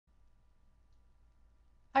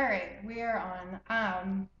All right, we are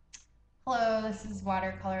on. Hello, this is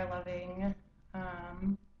Watercolor Loving.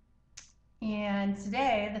 Um, and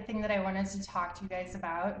today, the thing that I wanted to talk to you guys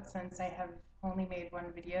about, since I have only made one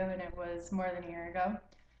video and it was more than a year ago,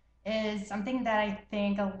 is something that I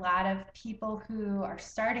think a lot of people who are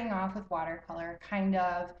starting off with watercolor kind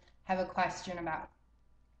of have a question about.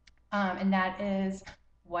 And that is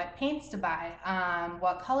what paints to buy,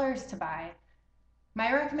 what colors to buy.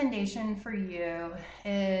 My recommendation for you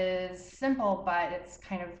is simple, but it's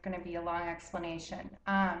kind of going to be a long explanation.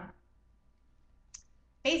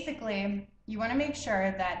 Basically, you want to make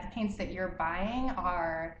sure that the paints that you're buying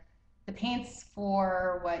are the paints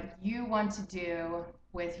for what you want to do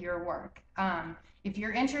with your work. If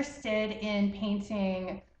you're interested in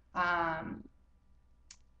painting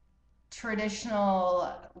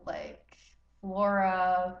traditional, like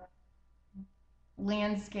flora,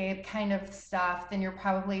 landscape kind of stuff, then you're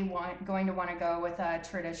probably going to want to go with a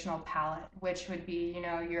traditional palette, which would be,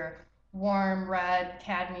 your warm red,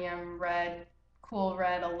 cadmium red, cool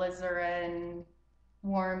red, alizarin,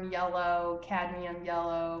 warm yellow, cadmium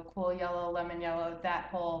yellow, cool yellow, lemon yellow, that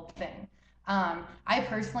whole thing. I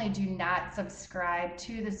personally do not subscribe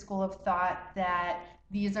to the school of thought that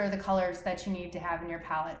these are the colors that you need to have in your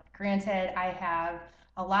palette. Granted, I have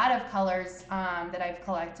a lot of colors that I've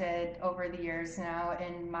collected over the years now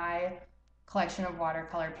in my collection of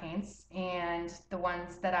watercolor paints, and the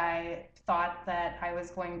ones that I thought that I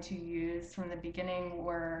was going to use from the beginning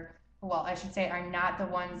were, well, I should say, are not the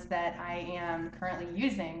ones that I am currently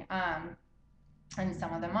using, and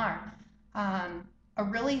some of them are. A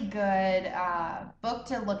really good book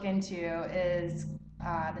to look into is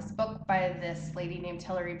this book by this lady named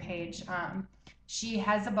Hilary Page. She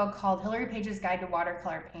has a book called Hilary Page's Guide to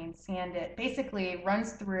Watercolor Paints, and it basically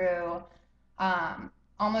runs through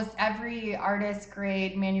almost every artist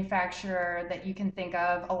grade manufacturer that you can think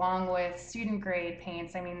of, along with student grade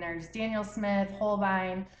paints. I mean, there's Daniel Smith,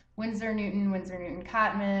 Holbein, Winsor Newton,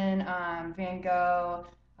 Cotman, Van Gogh,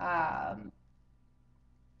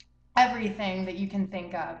 everything that you can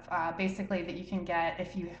think of, basically, that you can get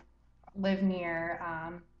if you live near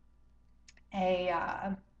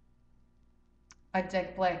a a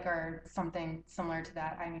Dick Blick or something similar to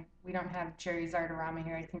that. I mean, we don't have Jerry's Artorama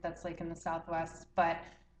here. I think that's like in the Southwest, but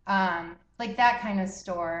like that kind of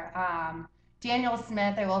store. Daniel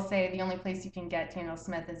Smith, I will say the only place you can get Daniel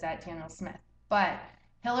Smith is at Daniel Smith. But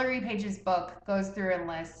Hilary Page's book goes through and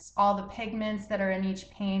lists all the pigments that are in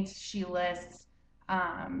each paint.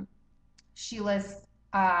 Um, she lists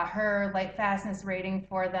her light fastness rating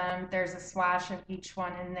for them. There's a swatch of each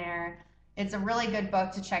one in there. It's a really good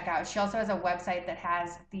book to check out. She also has a website that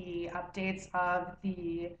has the updates of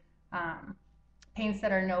the paints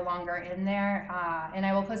that are no longer in there. And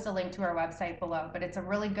I will post a link to her website below, but it's a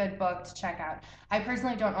really good book to check out. I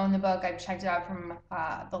personally don't own the book. I've checked it out from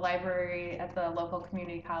the library at the local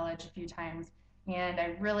community college a few times, and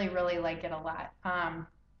I really, really like it a lot.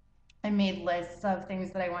 I made lists of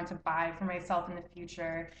things that I want to buy for myself in the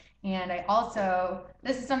future. And I also,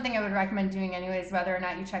 this is something I would recommend doing anyways, whether or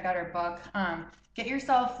not you check out her book. Get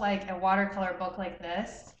yourself like a watercolor book like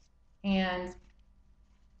this. And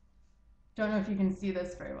don't know if you can see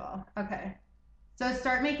this very well. Okay. So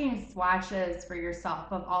start making swatches for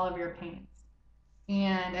yourself of all of your paints.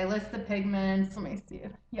 And I list the pigments. Let me see.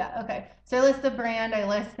 Yeah, okay. So I list the brand, I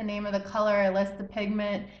list the name of the color, I list the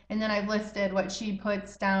pigment, and then I've listed what she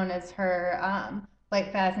puts down as her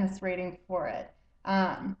light fastness rating for it.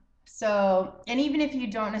 And even if you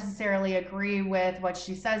don't necessarily agree with what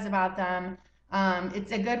she says about them,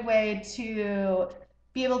 it's a good way to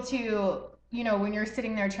be able to, when you're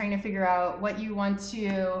sitting there trying to figure out what you want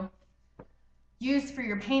to use for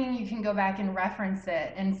your painting, you can go back and reference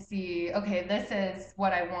it and see, okay, this is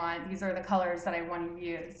what I want. These are the colors that I want to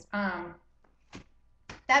use.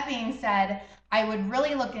 That being said, I would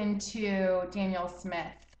really look into Daniel Smith.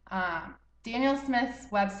 Daniel Smith's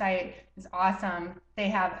website is awesome. They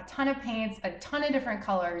have a ton of paints, a ton of different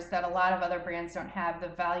colors that a lot of other brands don't have. The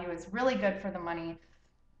value is really good for the money.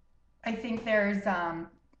 I think there's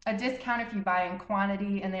a discount if you buy in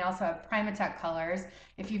quantity, and they also have Primatech colors.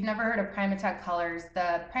 If you've never heard of Primatech colors,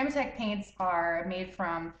 the Primatech paints are made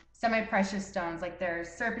from semi-precious stones, like there's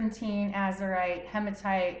serpentine, azurite,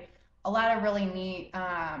 hematite, a lot of really neat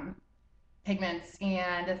pigments.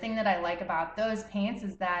 And the thing that I like about those paints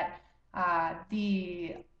is that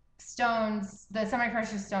the stones, the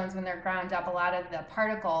semi-precious stones, when they're ground up, a lot of the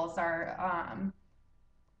particles are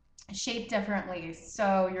shaped differently.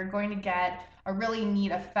 So you're going to get a really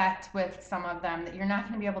neat effect with some of them that you're not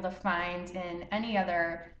going to be able to find in any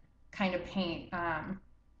other kind of paint.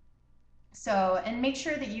 So, and make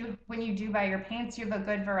sure that you, when you do buy your paints, you have a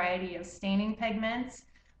good variety of staining pigments,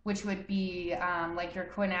 which would be like your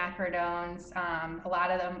quinacridones. A lot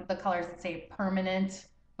of them, the colors that say permanent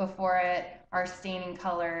before it, are staining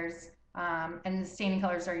colors, and the staining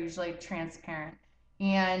colors are usually transparent.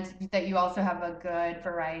 And that you also have a good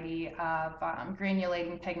variety of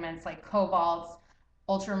granulating pigments like cobalts,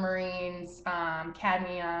 ultramarines,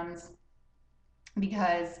 cadmiums,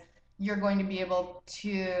 because you're going to be able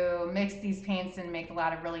to mix these paints and make a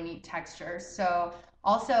lot of really neat textures. So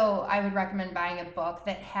also I would recommend buying a book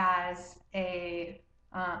that has a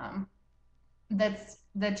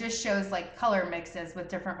that just shows like color mixes with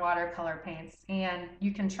different watercolor paints, and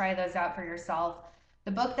you can try those out for yourself.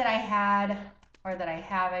 The book that I had, or that I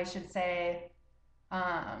have I should say,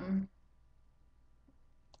 I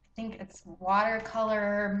think it's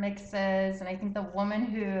watercolor mixes, and I think the woman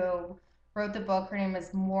who wrote the book, her name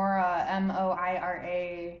is Moira,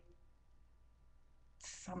 Moira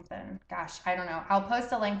something. Gosh, I don't know. I'll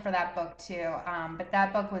post a link for that book too. But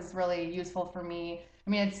that book was really useful for me. I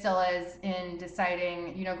mean, it still is, in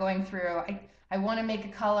deciding, going through, I want to make a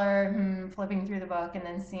color, flipping through the book and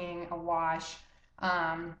then seeing a wash.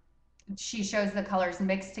 Um, she shows the colors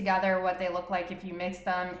mixed together, what they look like if you mix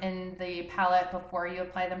them in the palette before you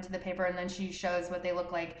apply them to the paper, and then she shows what they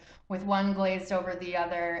look like with one glazed over the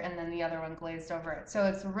other and then the other one glazed over it. So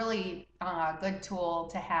it's a really good tool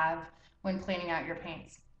to have when planning out your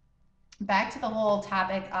paints. Back to the whole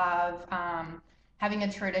topic of having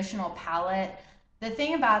a traditional palette. The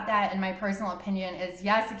thing about that, in my personal opinion, is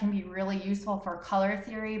yes, it can be really useful for color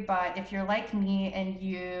theory, but if you're like me and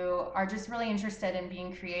you are just really interested in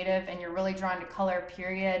being creative and you're really drawn to color,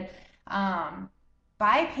 period,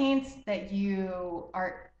 buy paints that you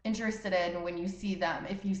are interested in when you see them.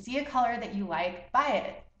 If you see a color that you like, buy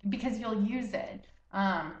it because you'll use it.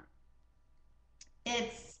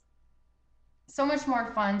 It's so much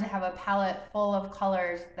more fun to have a palette full of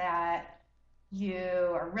colors that you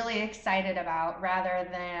are really excited about, rather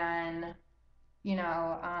than, you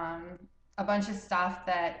know, a bunch of stuff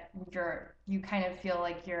that you kind of feel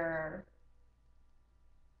like you're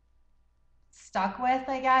stuck with,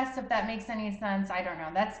 I guess, if that makes any sense. I don't know.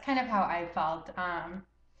 That's kind of how I felt.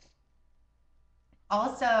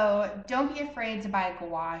 Also, don't be afraid to buy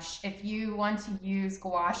gouache. If you want to use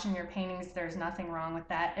gouache in your paintings, there's nothing wrong with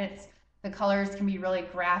that. The colors can be really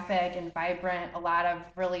graphic and vibrant, a lot of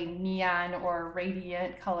really neon or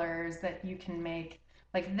radiant colors that you can make.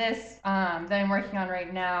 Like this that I'm working on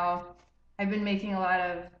right now, I've been making a lot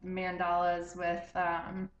of mandalas with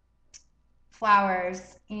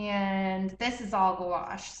flowers, and this is all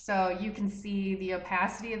gouache. So you can see the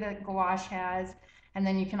opacity that gouache has, and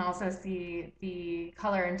then you can also see the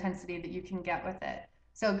color intensity that you can get with it.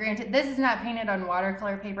 So granted, this is not painted on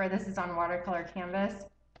watercolor paper, this is on watercolor canvas.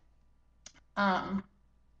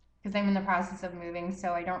 Because I'm in the process of moving,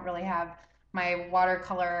 so I don't really have my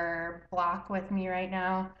watercolor block with me right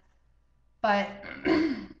now. But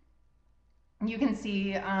you can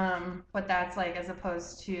see what that's like as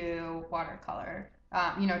opposed to watercolor,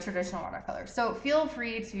 traditional watercolor. So feel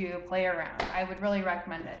free to play around. I would really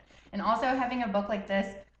recommend it. And also, having a book like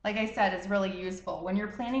this, like I said, is really useful when you're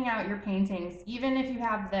planning out your paintings. Even if you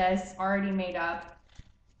have this already made up,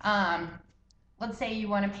 let's say you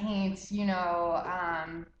want to paint,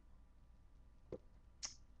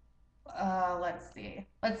 let's see.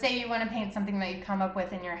 Let's say you want to paint something that you come up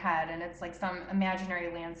with in your head, and it's like some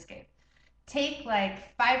imaginary landscape. Take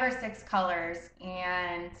like 5 or 6 colors,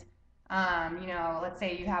 and let's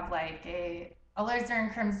say you have like a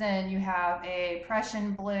alizarin crimson, you have a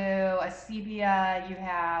Prussian blue, a sepia, you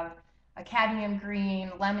have a cadmium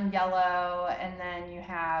green, lemon yellow, and then you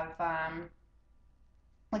have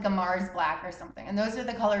like a Mars black or something. And those are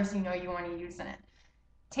the colors you want to use in it.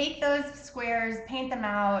 Take those squares, paint them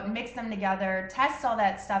out, mix them together, test all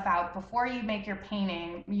that stuff out before you make your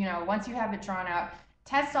painting. Once you have it drawn out,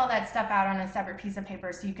 test all that stuff out on a separate piece of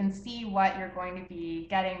paper so you can see what you're going to be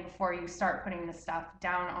getting before you start putting the stuff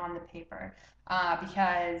down on the paper.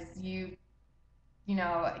 Because you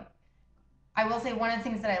know, I will say one of the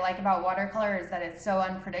things that I like about watercolor is that it's so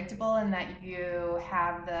unpredictable, and that you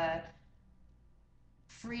have the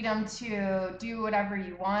freedom to do whatever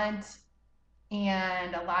you want.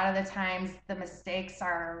 And a lot of the times the mistakes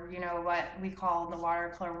are, what we call in the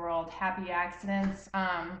watercolor world happy accidents.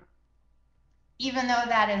 Even though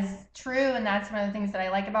that is true, and that's one of the things that I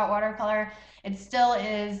like about watercolor, it still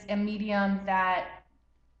is a medium that,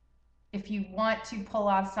 if you want to pull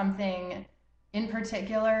off something in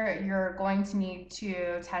particular, you're going to need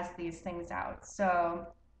to test these things out. So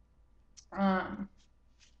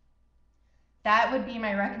that would be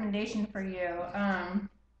my recommendation for you.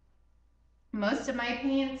 Most of my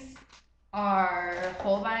paints are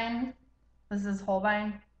Holbein. This is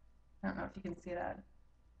Holbein. I don't know if you can see that.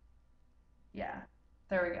 Yeah,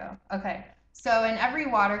 there we go. Okay, so in every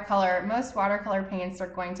watercolor, most watercolor paints are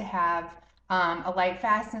going to have a light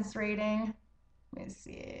fastness rating. Let me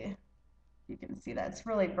see if you can see that. It's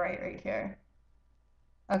really bright right here.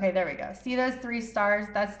 Okay, there we go. See those 3 stars?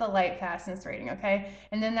 That's the light fastness rating, okay?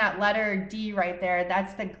 And then that letter D right there,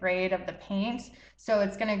 that's the grade of the paint. So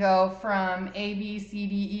it's gonna go from A, B, C,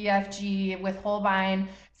 D, E, F, G with Holbein.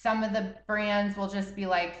 Some of the brands will just be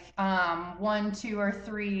like 1, 2, or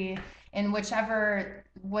 3, and whichever,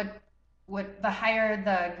 what the higher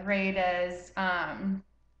the grade is,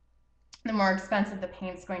 the more expensive the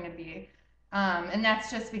paint's going to be. And that's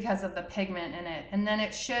just because of the pigment in it. And then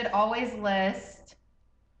it should always list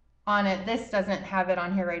on it. This doesn't have it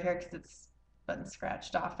on here right here because it's been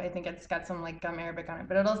scratched off. I think it's got some like gum arabic on it,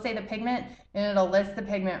 but it'll say the pigment and it'll list the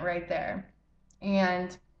pigment right there.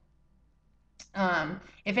 And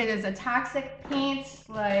if it is a toxic paint,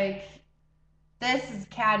 like this is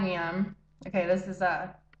cadmium. Okay, this is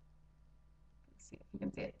a, let's see if you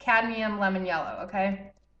can see it, cadmium lemon yellow.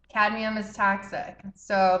 Okay, cadmium is toxic,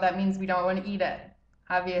 so that means we don't want to eat it.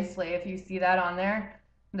 Obviously, if you see that on there,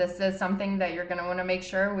 this is something that you're going to want to make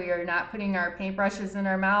sure we are not putting our paintbrushes in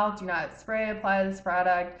our mouth. Do not spray, apply this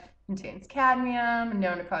product. Contains cadmium,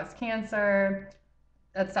 known to cause cancer,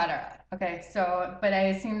 etc. Okay, so, but I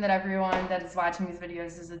assume that everyone that is watching these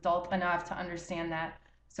videos is adult enough to understand that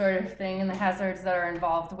sort of thing and the hazards that are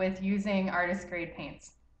involved with using artist grade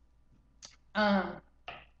paints.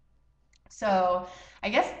 So I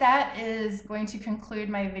guess that is going to conclude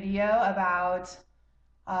my video about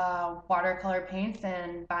watercolor paints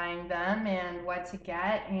and buying them and what to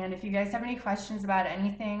get. And if you guys have any questions about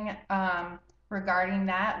anything regarding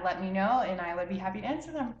that, let me know and I would be happy to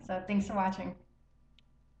answer them. So thanks for watching.